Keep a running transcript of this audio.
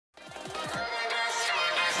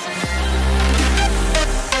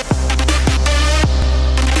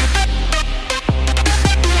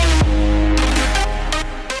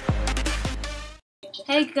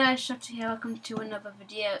Hey guys, Shottyy here, welcome to another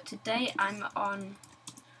video. Today I'm on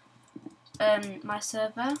my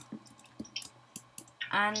server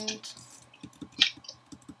and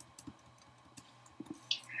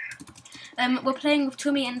we're playing with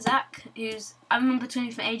Twimmy and Zak, who's I remember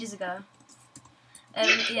Twimmy from ages ago.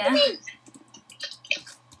 Yeah.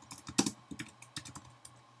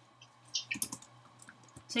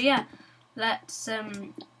 So yeah, let's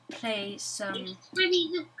play some.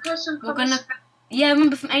 We're gonna. Yeah, I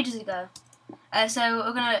remember from ages ago. So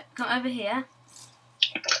we're gonna come over here.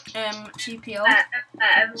 GPO.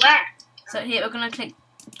 Where? So here we're gonna click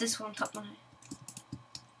this one, top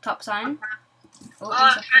sign. Oh,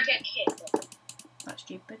 I can't get hit. That's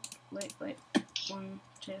stupid. Wait. 1,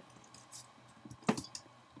 2.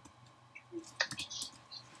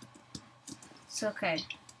 So okay.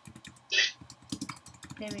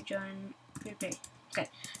 Here we join PvP. Okay.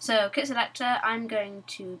 So kit selector. I'm going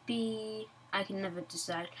to be. I can never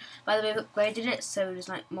decide. By the way, I've upgraded it, so there's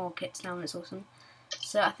like more kits now, and it's awesome.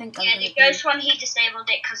 So I think I'm gonna the ghost one, he disabled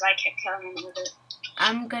it because I kept killing him with it.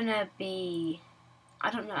 I'm gonna be.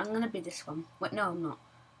 I don't know. I'm gonna be this one. Wait, no, I'm not.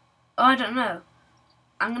 Oh, I don't know.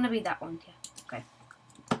 I'm gonna be that one. Yeah. Okay.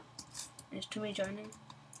 Is Twimmy joining?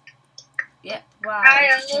 Yeah. Wow.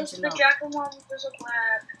 Unless the dragon one doesn't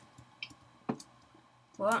work.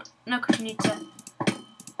 What? No, because you need to.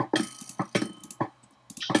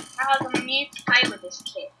 I need to play with this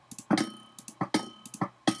kit.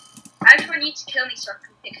 I actually need to kill me so I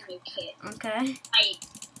can pick a new kit. Okay.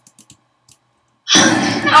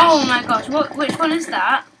 Oh my gosh! Which one is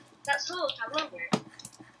that? That's Hulk. I love it.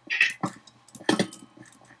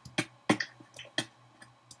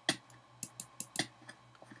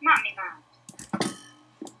 Mommy,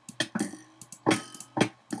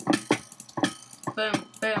 Boom!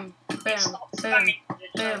 Boom! Boom! Stop Boom! spamming.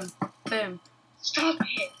 Boom! Boom! Stop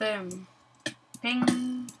it. Boom! Ping!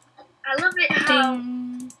 I love it how.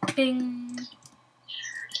 Ping! Ping!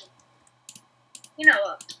 You know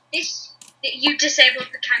what? You disabled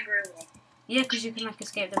the kangaroo one. Yeah, because you can like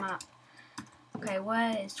escape the map. Okay,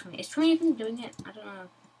 where is Twimmy? Is Twimmy even doing it? I don't know.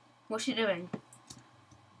 What's she doing?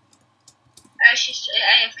 She's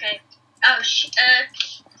AFK. Oh,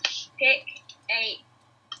 pick a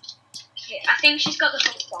kit. I think she's got the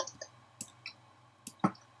Hulk one.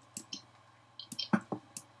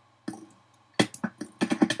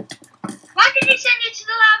 Why did he send you to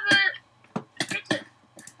the lava prison?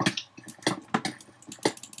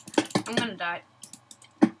 I'm gonna die.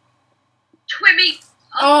 Twimmy!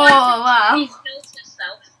 Oh, wow. She killed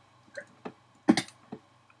herself.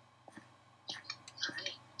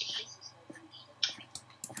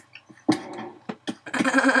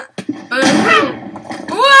 Boom!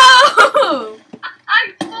 Whoa! I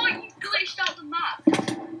thought you glitched out the map.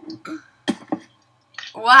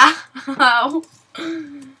 Wow!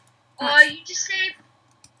 Oh, you just saved.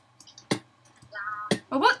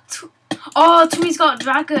 Oh, what? Oh, Twimmy's got a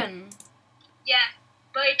dragon. Yeah,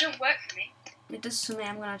 but it don't work for me. It does for me.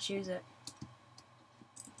 I'm gonna choose it.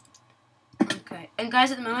 Okay. And guys,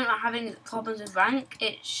 at the moment, I'm having problems with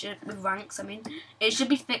ranks. I mean, it should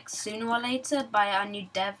be fixed sooner or later by our new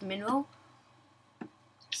dev mineral.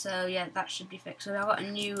 So yeah, that should be fixed. So I got a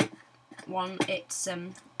new one. It's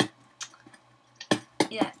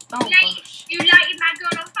yeah. Oh gosh. You lighted my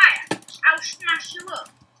gun on fire. I'll smash you up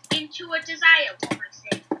into a desire. What am I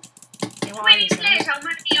saying? Yeah, what are you saying? TwimmyPlays, I'm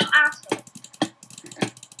gonna be your asshole.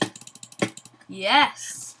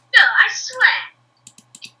 Yes. No, I swear.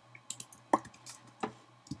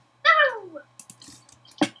 No.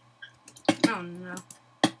 Oh no.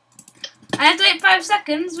 I have to wait 5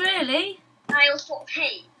 seconds, really? I'll sort of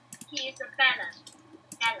hate. He is a Bella.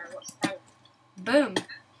 Bella, what's Bella? Boom.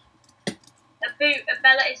 A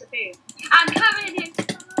Bella is a boom. I'm coming in.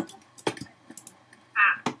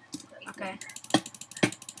 Ah. Okay.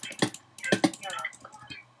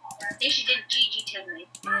 At least you didn't GG to me.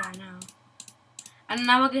 Yeah, I know. And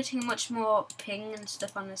now we're getting much more ping and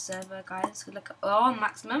stuff on the server, guys. Look, oh,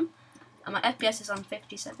 maximum. And my FPS is on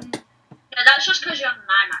 57. No, that's just because you're on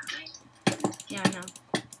my map, mate. Yeah, I know.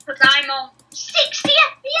 Because I'm on 60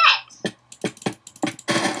 FPS.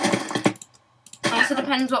 It also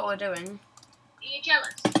depends what we're doing. Are you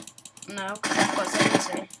jealous? No, because I've got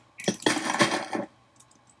 70.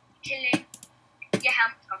 Chilling. Your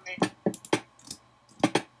helmet's on there.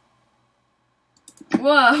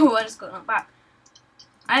 Whoa, I just got knocked back.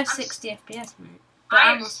 I have 60 FPS, mate. But I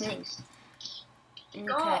almost missed.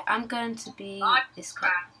 Okay, I'm going to be this kit.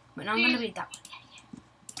 But no, I'm going to be that one.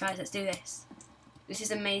 Yeah. Guys, let's do this. This is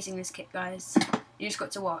amazing, this kit, guys. You just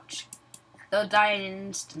got to watch. They'll die in an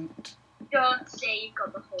instant. Don't say you've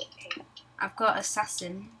got the whole kit. I've got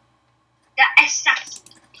assassin. The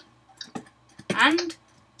assassin. And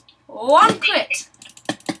 1 crit.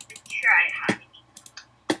 Try hard.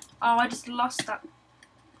 Oh, I just lost that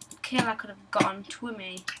kill I could have got on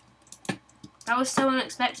Twimmy. That was so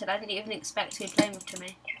unexpected. I didn't even expect to be playing with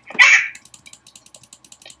Twimmy.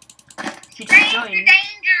 She just joined.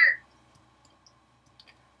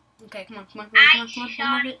 Okay, come on.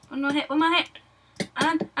 One more hit.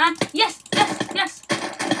 And yes.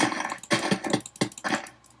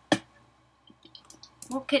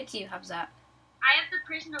 What kit do you have, Zak? I have the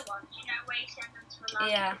prisoner one. Do you know where you send them to a lab?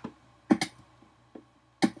 Yeah.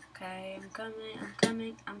 Okay, I'm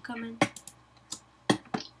coming.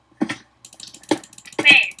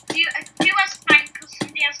 Wait, do us fine because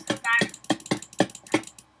somebody else come down.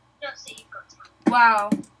 Don't see you've got time. Wow.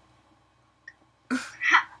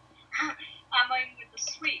 I'm in with the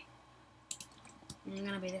sweep. I'm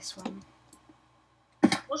gonna be this one.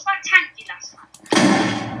 What's that tank you last time?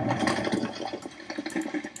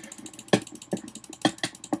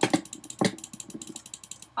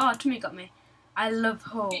 Oh, Twimmy got me. I love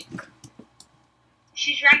Hulk.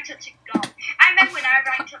 She's ranked up to God. I remember when I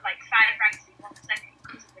ranked up like 5 ranks in 1 second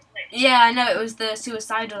because of the glitch. Yeah, I know, it was the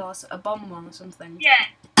suicidal or a bomb one or something. Yeah.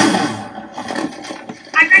 I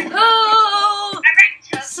ranked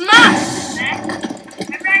up. Smash! I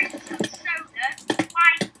ranked up Soda,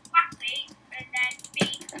 Y, Wappy, and then B,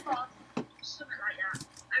 Pod, something like that.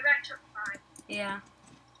 I ranked up 5. Yeah.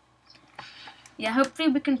 Yeah, hopefully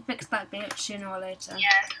we can fix that glitch sooner or later.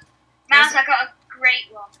 Yeah. Mouse, I got a great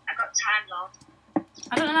one. I got Time Lord.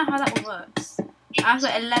 I don't know how that one works. I have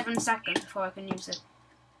like 11 seconds before I can use it.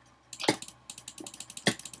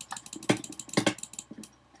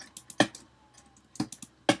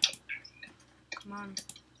 Come on.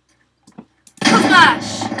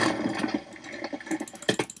 Smash!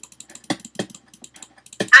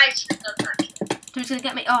 I actually love that kit. Who's gonna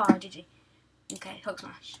get me? Oh, GG. Okay, Hulk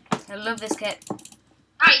smash. I love this kit.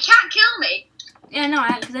 Alright, you can't kill me. Yeah, no, I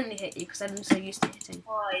accidentally hit you because I'm so used to hitting.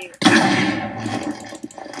 Why?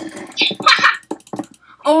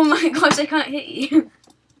 Oh my gosh, I can't hit you.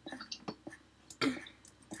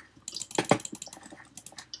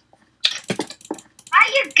 Why are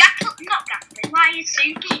you not gapping? Why are you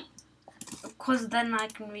super? Because then I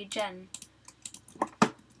can regen.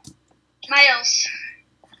 Miles.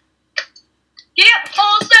 Get up,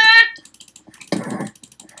 horse!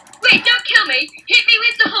 Wait, don't kill me. Hit me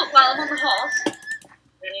with the hook while I'm on the horse.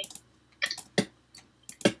 Really?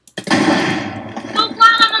 Well,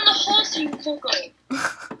 while I'm on the horse, you fucker.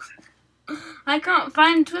 I can't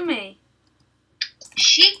find Twimmy.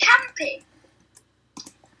 She camping.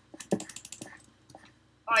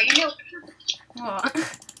 Oh, you know. What?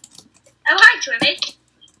 Oh, hi, Twimmy.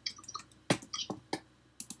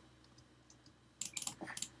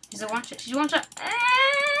 She's a one shot. She's a one shot.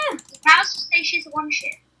 Mouse will say she's a one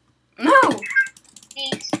shit. No!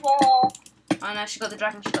 These 4. Oh no, she got the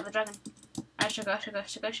dragon. Ah, sugar.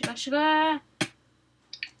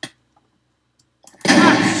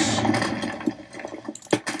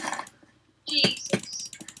 Jesus.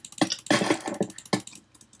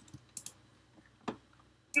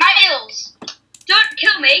 Miles! Don't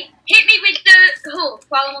kill me! Hit me with the hook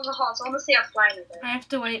while I'm on the horse. I want to see how flying it is. I have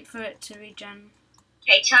to wait for it to regen.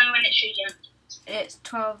 Okay, tell me when it's regen. It's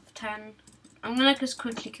 12:10. I'm gonna just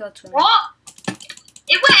quickly kill Twimmy. What?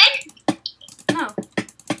 It went? No.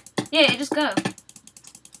 Yeah, just go.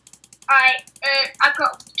 I've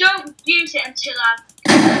got. Don't use it until I've.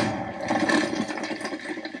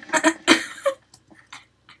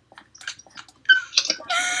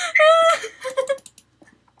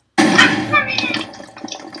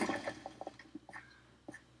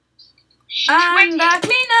 And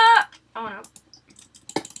clean up! Oh no.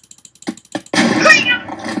 Clean up!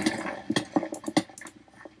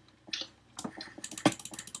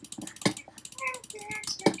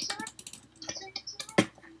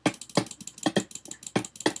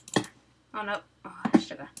 Oh no. Oh,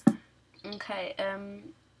 sugar. Okay,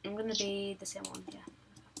 I'm gonna be the same one, yeah.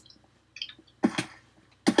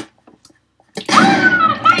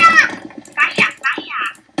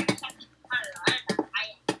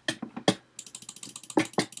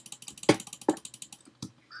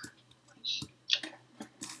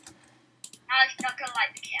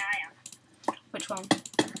 Which one?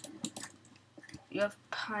 You have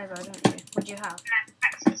Pyro, don't you? What do you have?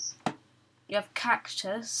 Cactus. You have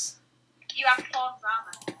Cactus. You have 4 armor.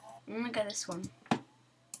 I'm gonna get this one.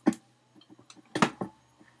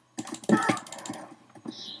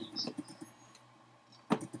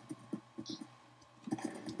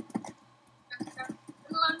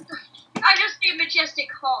 I just do majestic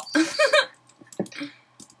horse.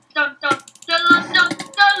 Dun dun dun dun dun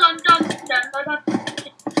dun dun dun dun.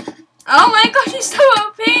 Oh my gosh,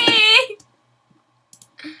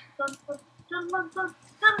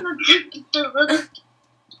 Come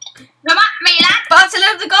at me, lad. Battle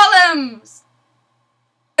of the Golems!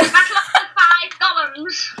 Battle of the 5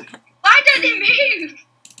 golems. Why don't they move?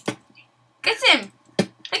 Get him!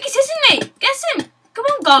 Look, he's hitting me! Get him! Come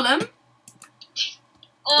on, Golem!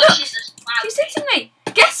 Oh, Look, Jesus. Wow. she's hitting me!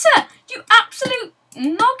 Get her! You absolute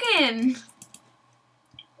noggin!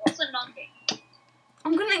 What's a noggin?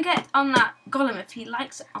 I'm gonna get on that Golem if he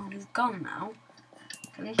likes it. Oh, he's gone now.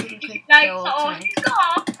 I think he could Like, kill oh, me. he's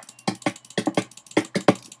gone.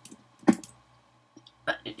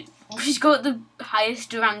 But she's got the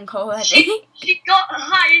highest rank already. She got the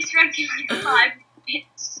highest ranking in 5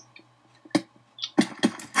 minutes.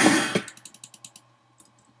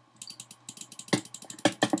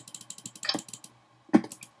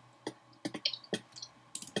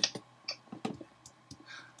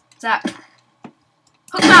 Zach.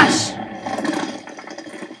 Hook smash!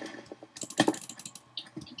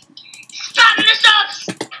 Spam the subs!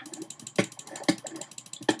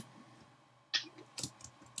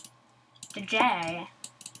 The J.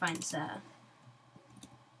 Fine, sir.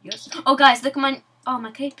 Yes. Oh, guys, look at my... Oh,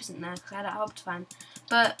 my cape isn't there because I don't have Optifine.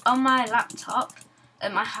 But on my laptop,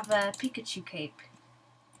 I have a Pikachu cape.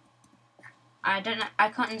 I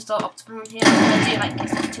can't install Optifine on here. I do like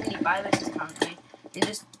because there's too many viruses currently.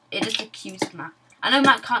 It just accuses Matt. I know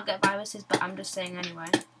Matt can't get viruses, but I'm just saying anyway.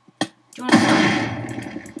 Do you want to?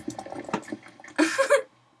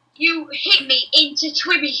 You hit me into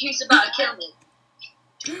Twimmy, who's about to kill me.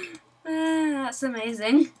 That's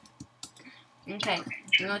amazing. Okay,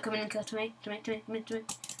 you want to come in and kill Twimmy? Twimmy. Boom, boom,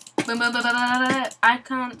 boom, boom, boom, boom. I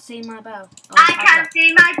can't see my bow. Oh, I can't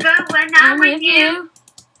see my bow when I'm with you.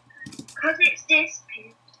 Cause it's this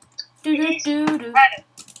pin. Do do do do.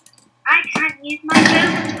 I can't use my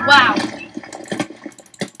bow. Wow.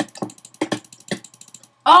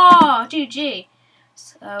 Oh, GG.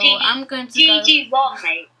 So I'm going to go. GG what,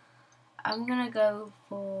 mate? I'm gonna go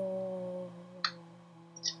for.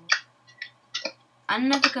 I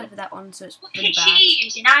never go for that one, so it's What really is bad. she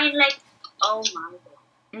using? I'm like, oh my god.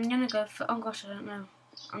 I'm gonna go for. Oh gosh, I don't know.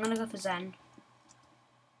 I'm gonna go for Zen.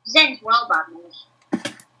 Zen's well bad, mate.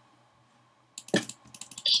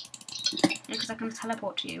 Because I can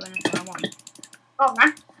teleport to you whenever I want. Oh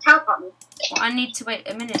man, teleport me. Well, I need to wait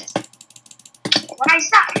a minute. Why is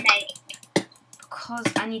that, mate? Because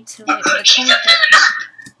I need to wait for the counter.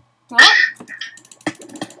 What?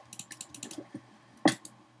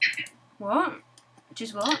 What?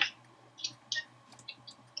 Just what?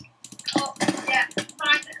 Oh, yeah,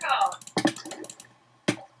 find the car.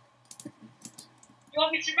 You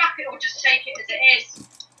want me to wrap it or just take it as it is?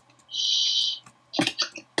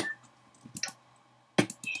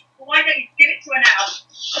 Well, why don't you give it to her now?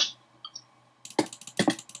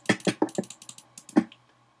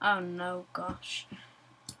 Oh no, gosh.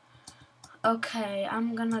 Okay,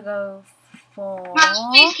 I'm gonna go for. Matt,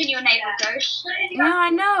 please can you enable ghost? No, I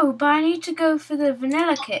know, but I need to go for the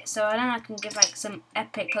vanilla kit so then I can give like some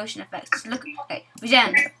epic potion effects. Look, okay,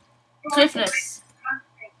 Regen, Cliffless.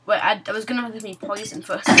 Wait, I was gonna give me poison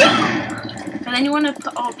first. And then you want to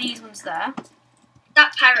put all these ones there.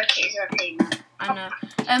 That parakeet is okay, man. I know.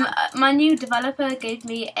 My new developer gave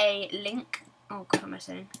me a link. Oh god, what am I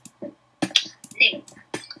saying? Link.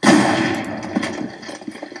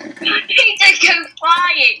 I need to go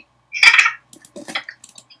flying.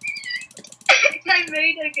 I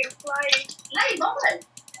made her go flying. No, Molly.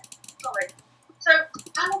 Sorry. So,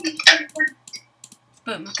 how will we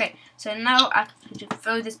Boom. Okay. So now I can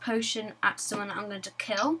throw this potion at someone that I'm going to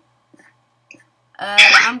kill.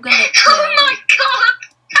 I'm going to kill. Oh my god!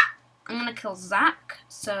 I'm going to kill Zach.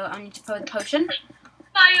 So I need to throw the potion.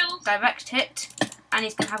 Failed. Direct hit, and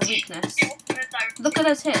he's going to have a weakness. Look at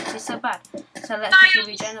those hits. He's so bad. So let's put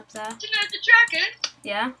the regen up there. Do you know the dragon?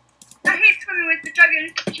 Yeah. I hit Twimmy with the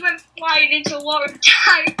dragon. She went flying into a wall of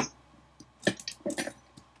tides.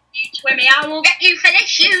 You Twimmy, I will get you for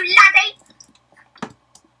this, you laddie.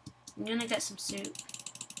 I'm going to get some soup.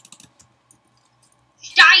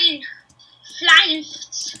 Stein. Flying.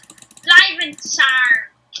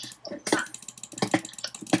 What's that?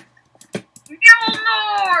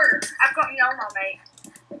 Mjolnir! I've got Mjolnir, mate.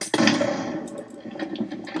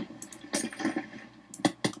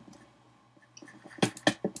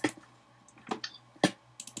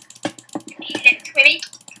 Twimmy?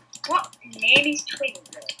 What name is Twimmy?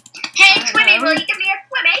 Hey Twimmy, will you give me a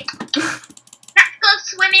Twimmy? Let's go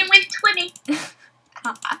swimming with Twimmy.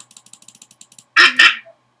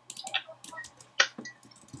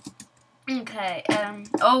 Okay,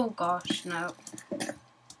 oh gosh, no.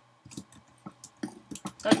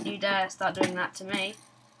 Don't you dare start doing that to me.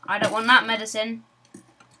 I don't want that medicine.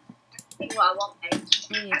 do what I want, mate.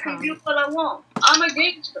 No, you I can can't. do what I want. I'm a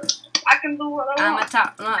gangster. I can do what I I'm want. a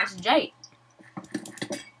top notch Jake.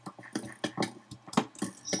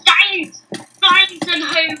 Science and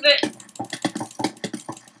Hoover.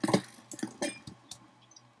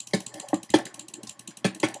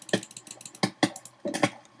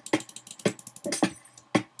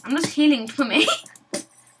 I'm just healing Twimmy.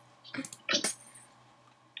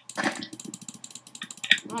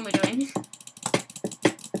 What am I doing?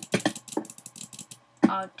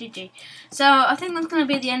 Oh, GG. So, I think that's going to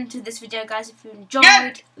be the end to this video, guys. If you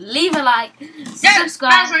enjoyed, leave a like,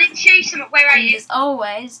 subscribe, I need to show you something. Where are and you? as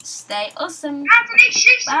always, stay awesome. I need to show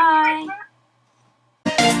you something. Bye.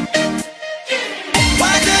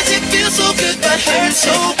 Why does it feel so good but hurt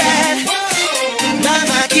so bad? My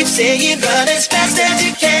mind keeps saying run as